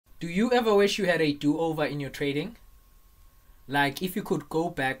Do you ever wish you had a do-over in your trading? Like, if you could go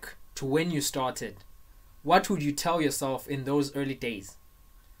back to when you started, what would you tell yourself in those early days?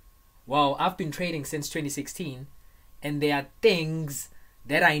 Well, I've been trading since 2016, and there are things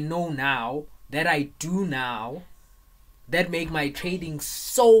that I know now, that I do now, that make my trading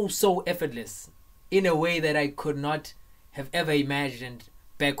so effortless in a way that I could not have ever imagined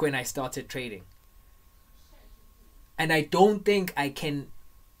back when I started trading. And I don't think I can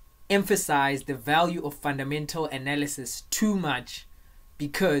emphasize the value of fundamental analysis too much,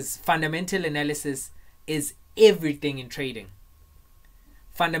 because fundamental analysis is everything in trading.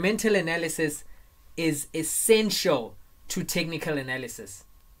 Fundamental analysis is essential to technical analysis.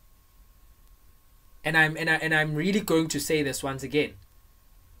 And I'm really going to say this once again.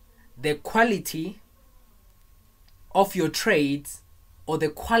 The quality of your trades, or the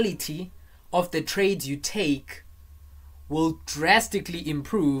quality of the trades you take, will drastically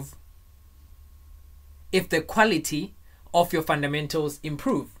improve if the quality of your fundamentals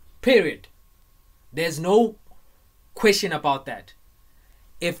improve. Period. There's no question about that.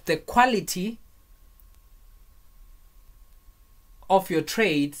 If the quality of your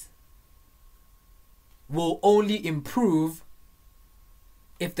trades will only improve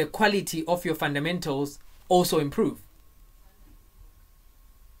if the quality of your fundamentals also improve.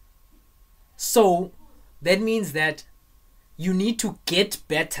 So that means that you need to get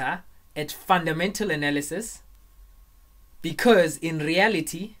better at fundamental analysis, because in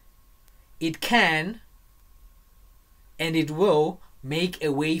reality it can and it will make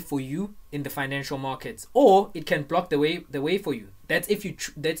a way for you in the financial markets, or it can block the way for you. That's if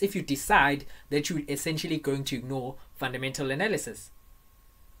you decide that you're essentially going to ignore fundamental analysis.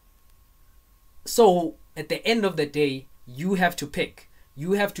 So at the end of the day, you have to pick,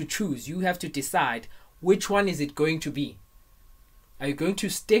 you have to choose, you have to decide which one is it going to be. Are you going to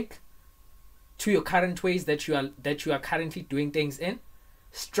stick to your current ways that you are currently doing things in,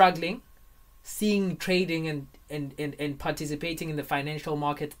 struggling, seeing trading and participating in the financial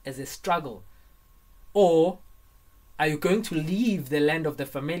market as a struggle? Or are you going to leave the land of the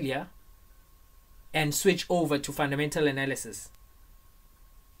familiar and switch over to fundamental analysis,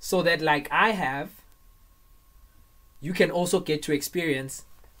 so that, like I have, you can also get to experience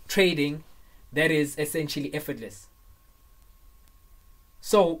trading that is essentially effortless?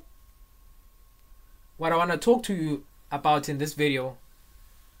 So what I want to talk to you about in this video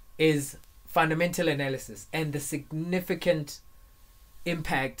is fundamental analysis and the significant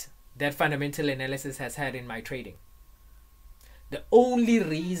impact that fundamental analysis has had in my trading. The only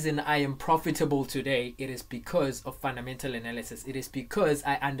reason I am profitable today, it is because of fundamental analysis. It is because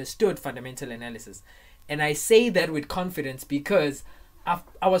I understood fundamental analysis. And I say that with confidence because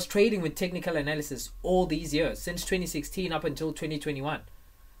I was trading with technical analysis all these years, since 2016 up until 2021,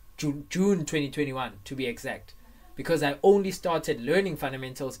 June 2021 to be exact, because I only started learning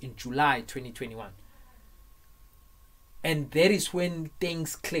fundamentals in July 2021. And that is when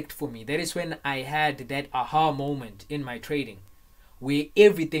things clicked for me. That is when I had that aha moment in my trading, where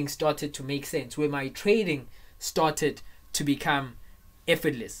everything started to make sense, where my trading started to become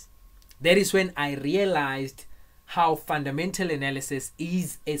effortless. That is when I realized how fundamental analysis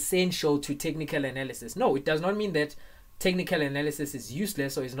is essential to technical analysis. No, it does not mean that technical analysis is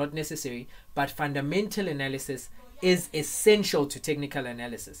useless or is not necessary, but fundamental analysis is essential to technical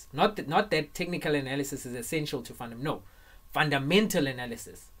analysis. Not that technical analysis is essential to fundamental. No, fundamental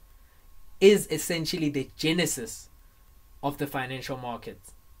analysis is essentially the genesis of the financial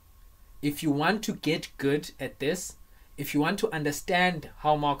markets. If you want to get good at this, if you want to understand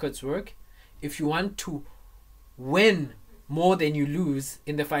how markets work, if you want to win more than you lose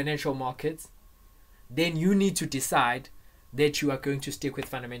in the financial markets, then you need to decide that you are going to stick with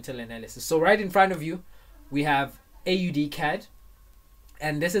fundamental analysis. So right in front of you, we have AUD CAD,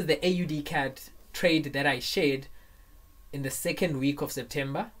 and this is the AUD CAD trade that I shared in the second week of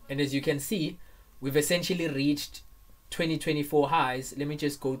September. And as you can see, we've essentially reached 2024 highs. Let me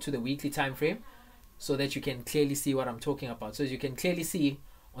just go to the weekly time frame so that you can clearly see what I'm talking about. So as you can clearly see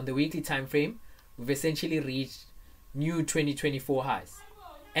on the weekly time frame, we've essentially reached new 2024 highs,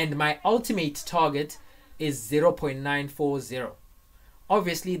 and my ultimate target is 0.940.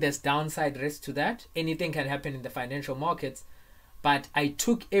 Obviously there's downside risk to that. Anything can happen in the financial markets, but I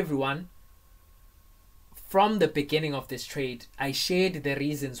took everyone from the beginning of this trade. I shared the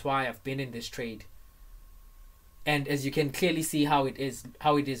reasons why I've been in this trade, and as you can clearly see how it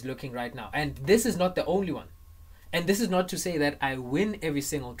is looking right now. And this is not the only one, and this is not to say that I win every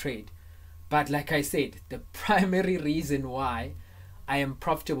single trade, but like I said, the primary reason why I am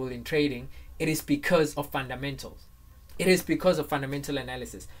profitable in trading, it is because of fundamentals. It is because of fundamental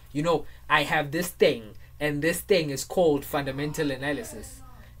analysis. You know, I have this thing, and this thing is called fundamental analysis.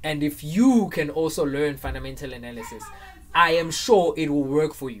 And if you can also learn fundamental analysis, I am sure it will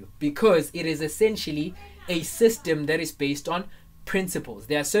work for you, because it is essentially a system that is based on principles.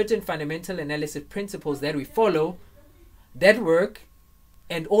 There are certain fundamental analysis principles that we follow that work,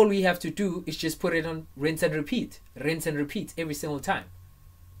 and all we have to do is just put it on rinse and repeat every single time.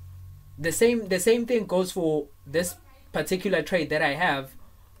 The same thing goes for this particular trade that I have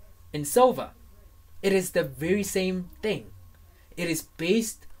in silver. It is the very same thing. It is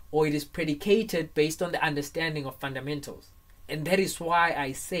based, or it is predicated based on the understanding of fundamentals. And that is why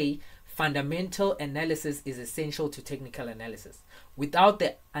I say fundamental analysis is essential to technical analysis. Without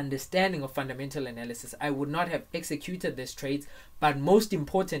the understanding of fundamental analysis, I would not have executed these trades, but most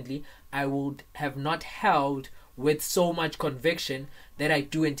importantly, I would have not held with so much conviction that I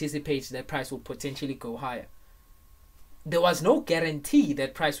do anticipate that price will potentially go higher. There was no guarantee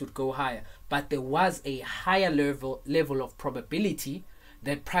that price would go higher, but there was a higher level of probability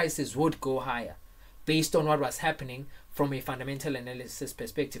that prices would go higher based on what was happening from a fundamental analysis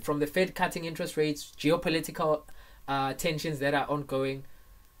perspective. From the Fed cutting interest rates, geopolitical tensions that are ongoing,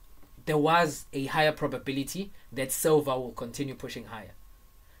 there was a higher probability that silver will continue pushing higher.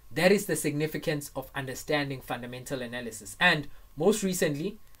 That is the significance of understanding fundamental analysis. And most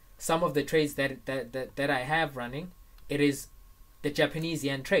recently, some of the trades that I have running, it is the Japanese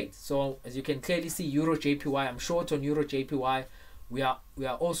yen trade. So as you can clearly see, Euro JPY, I'm short on Euro JPY. We are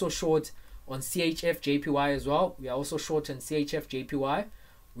also short on CHF JPY as well. We are also short on CHF JPY.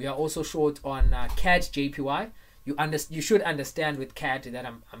 We are also short on CAD JPY. You should understand with CAD that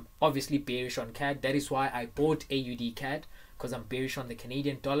I'm obviously bearish on CAD. That is why I bought AUD CAD, because I'm bearish on the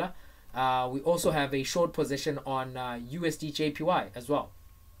Canadian dollar. We also have a short position on USD JPY as well.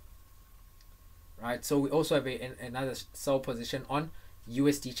 Right, so we also have another sell position on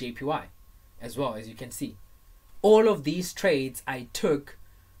USD JPY as well, as you can see. All of these trades I took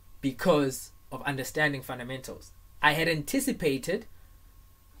because of understanding fundamentals. I had anticipated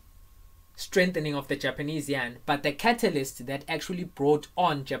strengthening of the Japanese yen, but the catalyst that actually brought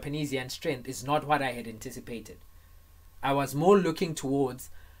on Japanese yen strength is not what I had anticipated. I was more looking towards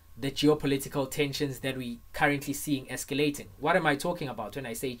the geopolitical tensions that we currently seeing escalating. What am I talking about when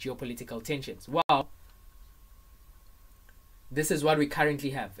I say geopolitical tensions? Well, this is what we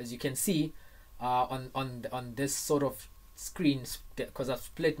currently have. As you can see on this sort of screen, because I've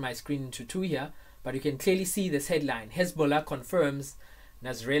split my screen into two here, but you can clearly see this headline: Hezbollah confirms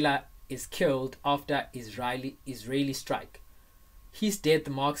Nasrallah is killed after Israeli strike. His death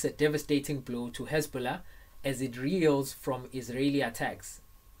marks a devastating blow to Hezbollah as it reels from Israeli attacks.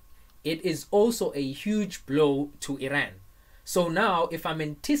 It is also a huge blow to Iran. So now, if I'm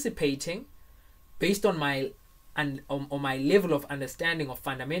anticipating, based on my level of understanding of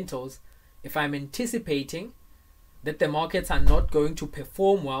fundamentals, if I'm anticipating that the markets are not going to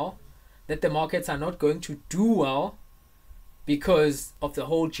perform well, that the markets are not going to do well because of the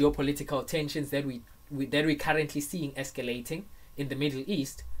whole geopolitical tensions that we're currently seeing escalating in the Middle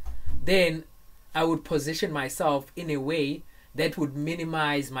East, then I would position myself in a way that would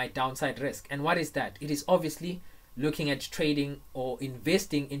minimize my downside risk. And what is that? It is obviously looking at trading or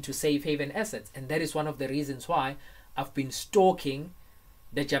investing into safe haven assets. And that is one of the reasons why I've been stalking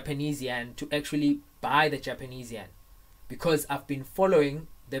the Japanese yen to actually buy the Japanese yen, because I've been following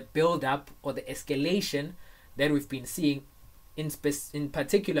the build up or the escalation that we've been seeing in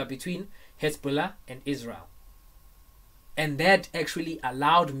particular between Hezbollah and Israel. And that actually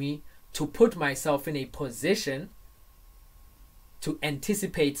allowed me to put myself in a position to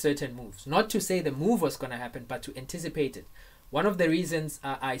anticipate certain moves. Not to say the move was going to happen, but to anticipate it. One of the reasons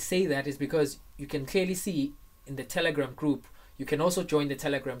I say that is because you can clearly see in the Telegram group. You can also join the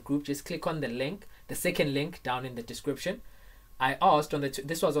Telegram group. Just click on the link, the second link down in the description. I asked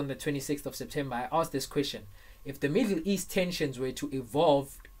this was on the 26th of September. I asked this question: if the Middle East tensions were to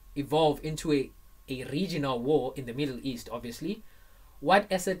evolve into a regional war in the Middle East, obviously,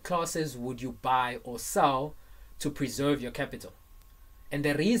 what asset classes would you buy or sell to preserve your capital? And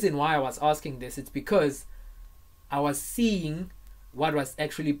the reason why I was asking this is because I was seeing what was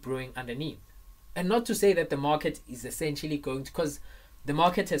actually brewing underneath. And not to say that the market is essentially going to, because the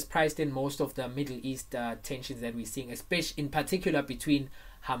market has priced in most of the Middle East tensions that we're seeing, especially in particular between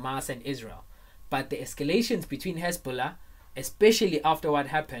Hamas and Israel. But the escalations between Hezbollah, especially after what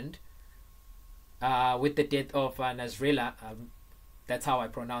happened with the death of Nasrallah, that's how I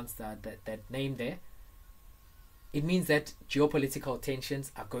pronounce that name there, it means that geopolitical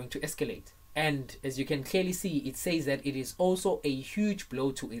tensions are going to escalate. And as you can clearly see, it says that it is also a huge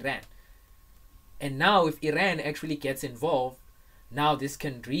blow to Iran. And now if Iran actually gets involved, now this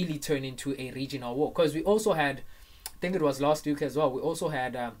can really turn into a regional war. Because we also had, I think it was last week as well, we also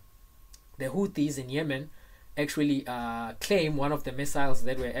had the Houthis in Yemen actually claim one of the missiles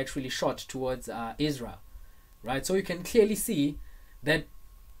that were actually shot towards Israel, right? So you can clearly see that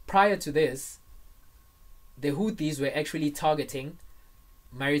prior to this, the Houthis were actually targeting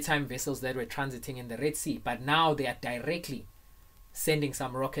maritime vessels that were transiting in the Red Sea, but now they are directly sending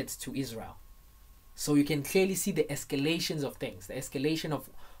some rockets to Israel. So you can clearly see the escalations of things, the escalation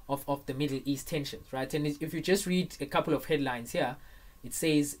of the Middle East tensions, right? And if you just read a couple of headlines here, it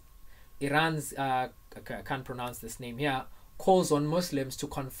says Iran's, I can't pronounce this name here, calls on Muslims to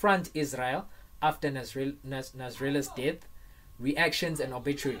confront Israel after Nasrallah's death, reactions and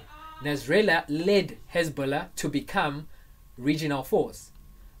obituary. Nasrallah led Hezbollah to become regional force.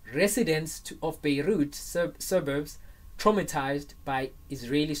 Residents of Beirut suburbs traumatized by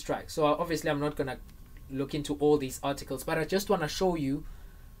Israeli strikes. So obviously I'm not going to look into all these articles, but I just want to show you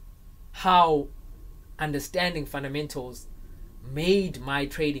how understanding fundamentals made my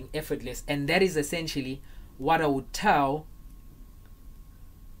trading effortless. And that is essentially what I would tell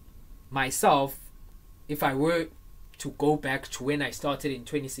myself if I were to go back to when I started in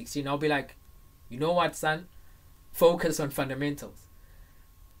 2016. I'll be like, you know what, son? Focus on fundamentals.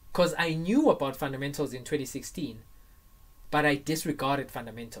 Because I knew about fundamentals in 2016, but I disregarded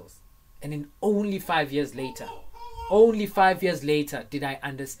fundamentals. And in only 5 years later did I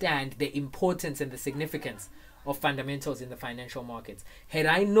understand the importance and the significance of fundamentals in the financial markets. Had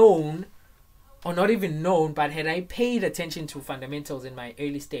I known, or not even known, but had I paid attention to fundamentals in my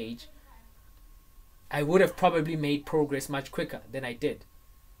early stage, I would have probably made progress much quicker than I did.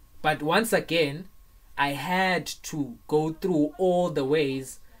 But once again, I had to go through all the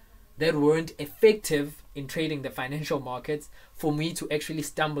ways that weren't effective in trading the financial markets for me to actually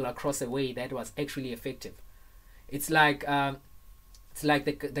stumble across a way that was actually effective. It's like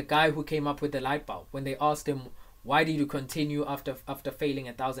the guy who came up with the light bulb. When they asked him, why did you continue after failing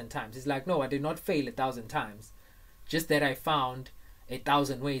 1,000 times? He's like, no, I did not fail 1,000 times. Just that I found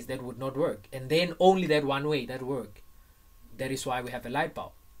 1,000 ways that would not work. And then only that one way that worked. That is why we have a light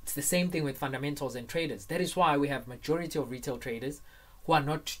bulb. It's the same thing with fundamentals and traders. That is why we have majority of retail traders who are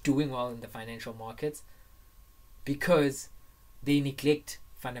not doing well in the financial markets, because they neglect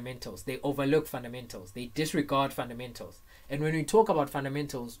fundamentals, they overlook fundamentals, they disregard fundamentals. And when we talk about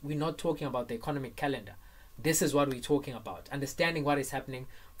fundamentals, we're not talking about the economic calendar. This is what we're talking about, understanding what is happening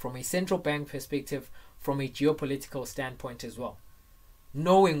from a central bank perspective, from a geopolitical standpoint as well.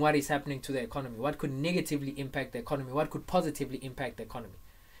 Knowing what is happening to the economy, what could negatively impact the economy, what could positively impact the economy.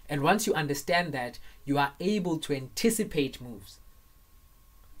 And once you understand that, you are able to anticipate moves.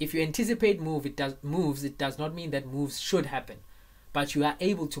 If you anticipate moves, it does not mean that moves should happen, but you are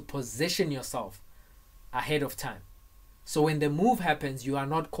able to position yourself ahead of time. So when the move happens, you are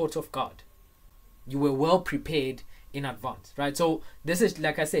not caught off guard. You were well prepared in advance, right? So this is,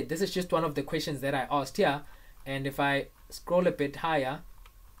 like I said, this is just one of the questions that I asked here. And if I scroll a bit higher,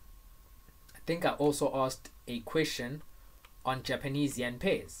 I think I also asked a question on Japanese yen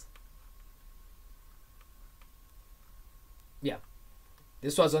pairs. Yeah.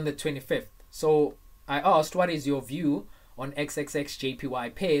 This was on the 25th. So I asked, what is your view on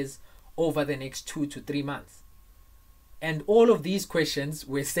XXX-JPY pairs over the next 2 to 3 months? And all of these questions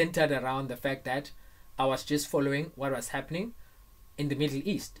were centered around the fact that I was just following what was happening in the Middle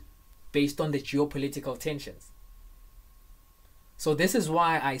East based on the geopolitical tensions. So this is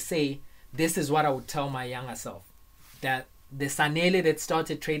why I say this is what I would tell my younger self. That the Sanele that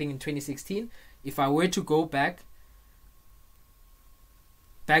started trading in 2016, if I were to go back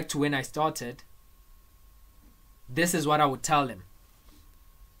to when I started, this is what I would tell him.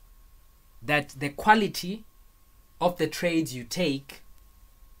 That the quality of the trades you take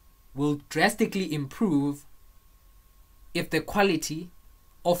will drastically improve if the quality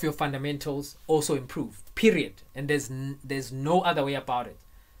of your fundamentals also improve, period. And there's no other way about it.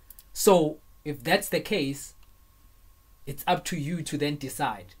 So if that's the case, it's up to you to then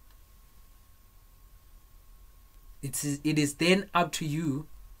decide. It is then up to you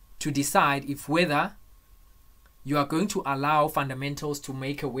to decide if whether you are going to allow fundamentals to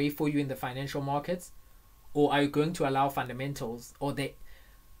make a way for you in the financial markets, or are you going to allow fundamentals, or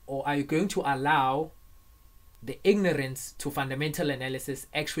are you going to allow the ignorance to fundamental analysis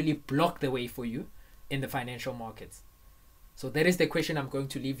actually block the way for you in the financial markets? So that is the question I'm going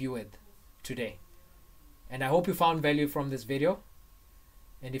to leave you with today. And I hope you found value from this video.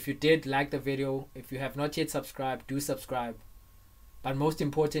 And if you did like the video, if you have not yet subscribed, do subscribe. But most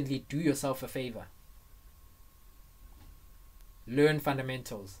importantly, do yourself a favor. Learn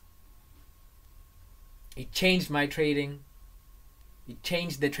fundamentals. It changed my trading. It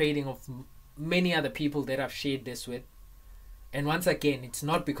changed the trading of many other people that I've shared this with. And once again, it's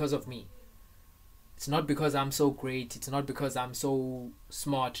not because of me. It's not because I'm so great. It's not because I'm so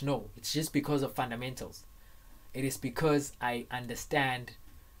smart. No, it's just because of fundamentals. It is because I understand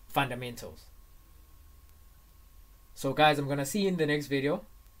fundamentals. So guys, I'm gonna see you in the next video.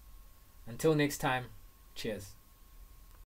 Until next time, cheers.